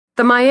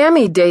The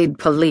Miami-Dade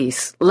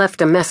police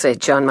left a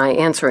message on my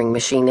answering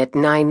machine at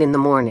 9 in the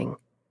morning.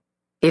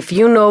 If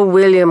you know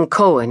William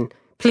Cohen,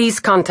 please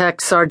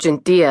contact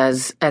Sergeant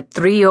Diaz at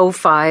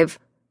 3:05.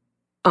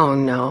 Oh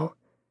no.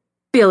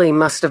 Billy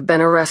must have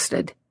been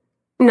arrested.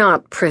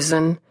 Not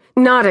prison.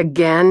 Not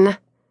again.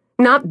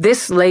 Not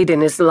this late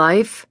in his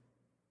life.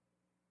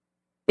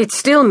 It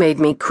still made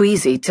me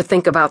queasy to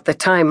think about the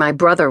time my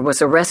brother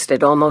was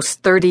arrested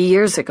almost 30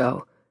 years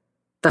ago.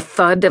 The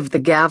thud of the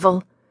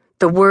gavel,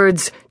 the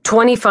words,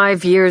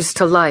 25 years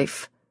to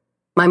life,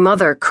 my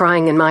mother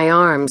crying in my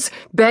arms,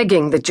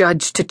 begging the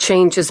judge to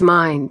change his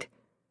mind.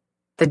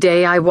 The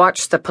day I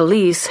watched the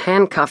police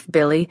handcuff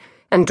Billy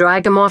and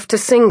drag him off to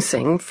Sing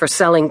Sing for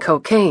selling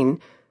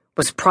cocaine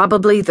was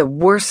probably the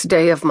worst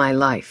day of my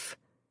life.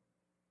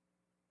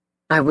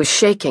 I was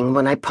shaking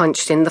when I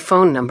punched in the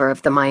phone number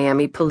of the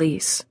Miami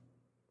police.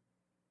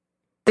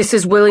 This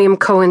is William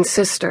Cohen's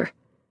sister.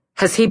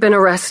 Has he been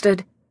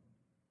arrested?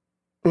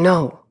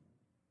 No,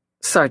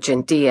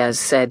 Sergeant Diaz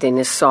said in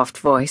his soft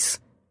voice.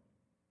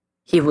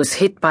 He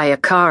was hit by a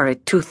car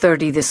at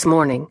 2:30 this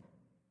morning.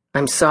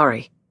 I'm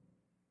sorry.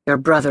 Your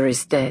brother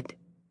is dead.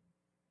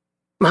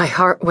 My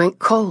heart went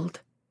cold.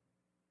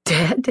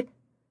 Dead?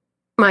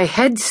 My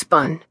head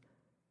spun.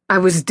 I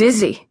was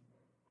dizzy.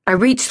 I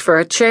reached for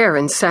a chair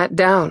and sat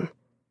down.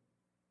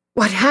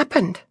 What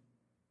happened?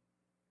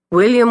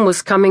 William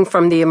was coming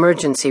from the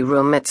emergency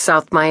room at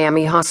South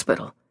Miami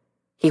Hospital.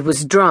 He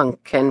was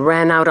drunk and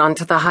ran out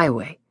onto the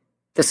highway,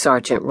 the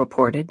sergeant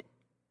reported.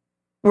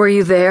 Were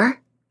you there?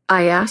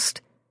 I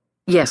asked.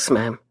 Yes,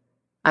 ma'am.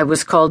 I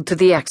was called to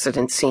the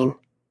accident scene.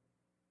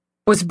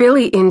 Was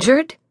Billy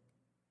injured?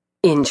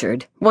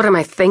 Injured? What am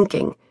I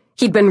thinking?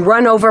 He'd been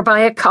run over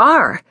by a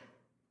car.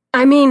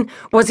 I mean,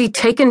 was he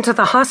taken to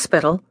the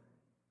hospital?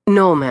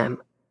 No,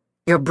 ma'am.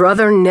 Your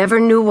brother never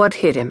knew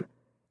what hit him.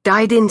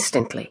 Died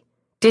instantly.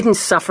 Didn't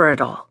suffer at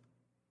all.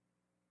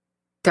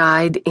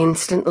 Died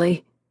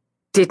instantly?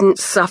 Didn't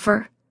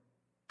suffer?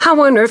 How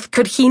on earth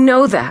could he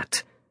know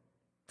that?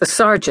 The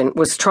sergeant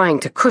was trying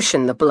to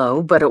cushion the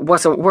blow, but it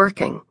wasn't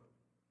working.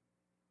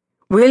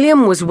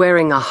 William was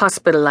wearing a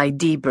hospital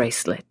ID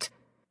bracelet.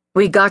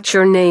 We got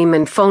your name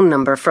and phone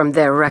number from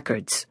their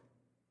records.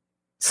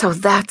 So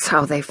that's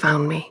how they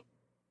found me.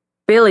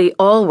 Billy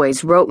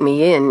always wrote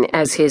me in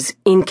as his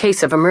in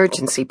case of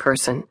emergency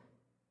person.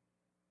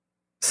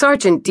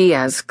 Sergeant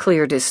Diaz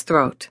cleared his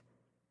throat.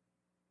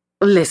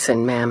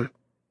 Listen, ma'am.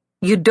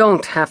 You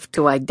don't have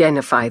to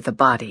identify the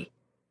body.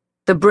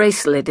 The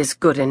bracelet is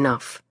good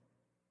enough.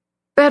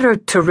 Better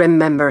to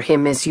remember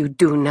him as you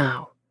do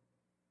now.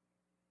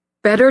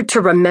 Better to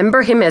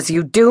remember him as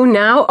you do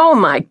now? Oh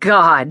my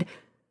God!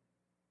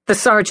 The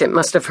sergeant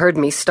must have heard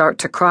me start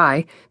to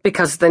cry,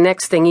 because the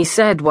next thing he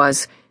said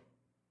was,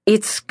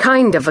 It's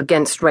kind of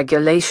against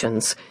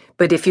regulations,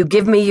 but if you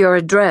give me your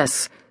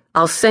address,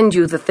 I'll send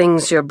you the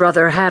things your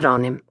brother had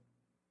on him.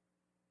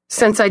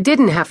 Since I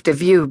didn't have to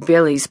view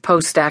Billy's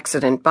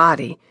post-accident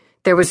body,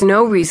 there was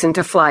no reason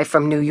to fly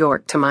from New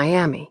York to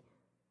Miami.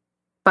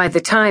 By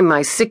the time my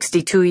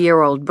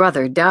 62-year-old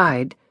brother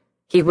died,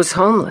 he was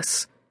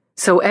homeless,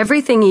 so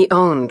everything he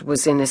owned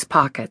was in his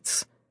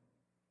pockets.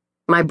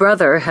 My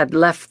brother had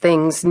left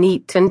things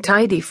neat and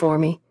tidy for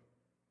me,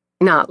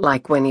 not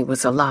like when he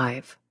was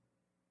alive.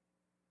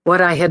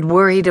 What I had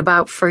worried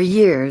about for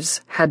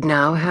years had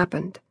now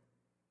happened.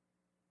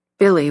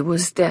 Billy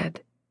was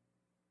dead.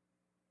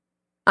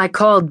 I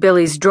called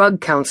Billy's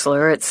drug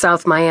counselor at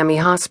South Miami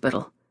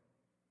Hospital.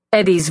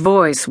 Eddie's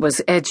voice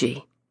was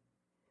edgy.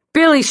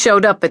 Billy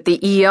showed up at the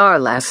ER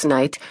last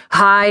night,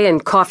 high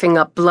and coughing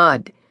up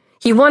blood.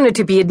 He wanted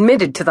to be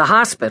admitted to the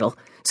hospital,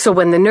 so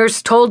when the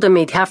nurse told him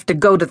he'd have to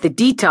go to the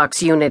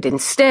detox unit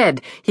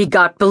instead, he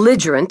got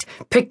belligerent,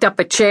 picked up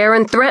a chair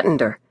and threatened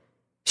her.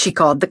 She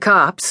called the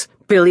cops.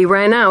 Billy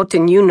ran out,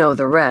 and you know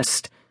the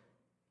rest.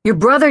 Your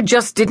brother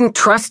just didn't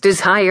trust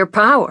his higher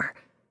power.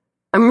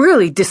 I'm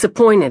really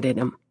disappointed in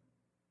him.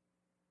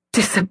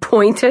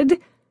 Disappointed?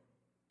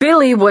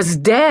 Billy was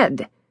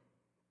dead.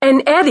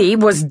 And Eddie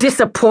was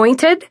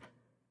disappointed?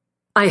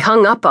 I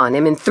hung up on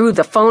him and threw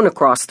the phone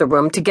across the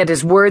room to get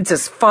his words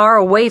as far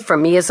away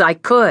from me as I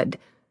could.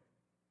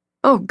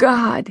 Oh,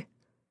 God.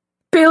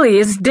 Billy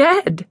is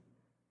dead.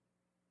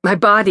 My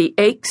body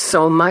ached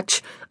so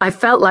much, I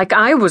felt like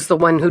I was the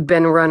one who'd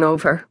been run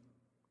over.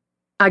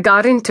 I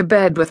got into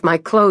bed with my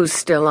clothes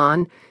still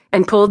on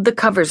and pulled the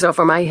covers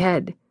over my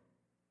head.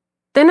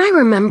 Then I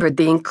remembered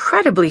the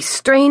incredibly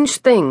strange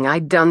thing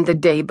I'd done the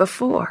day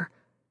before.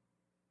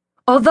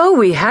 Although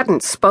we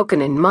hadn't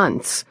spoken in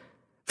months,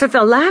 for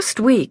the last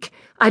week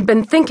I'd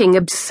been thinking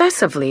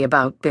obsessively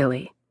about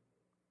Billy.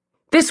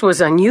 This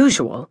was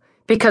unusual,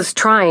 because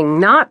trying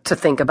not to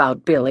think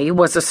about Billy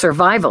was a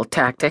survival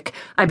tactic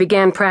I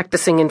began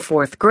practicing in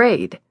 4th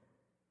grade.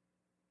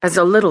 As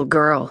a little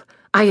girl,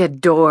 I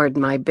adored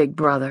my big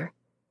brother,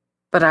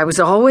 but I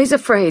was always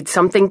afraid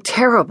something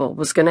terrible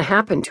was going to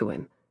happen to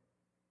him.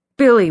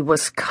 Billy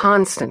was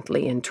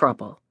constantly in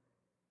trouble.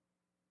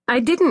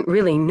 I didn't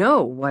really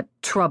know what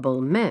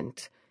trouble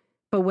meant,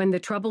 but when the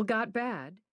trouble got bad,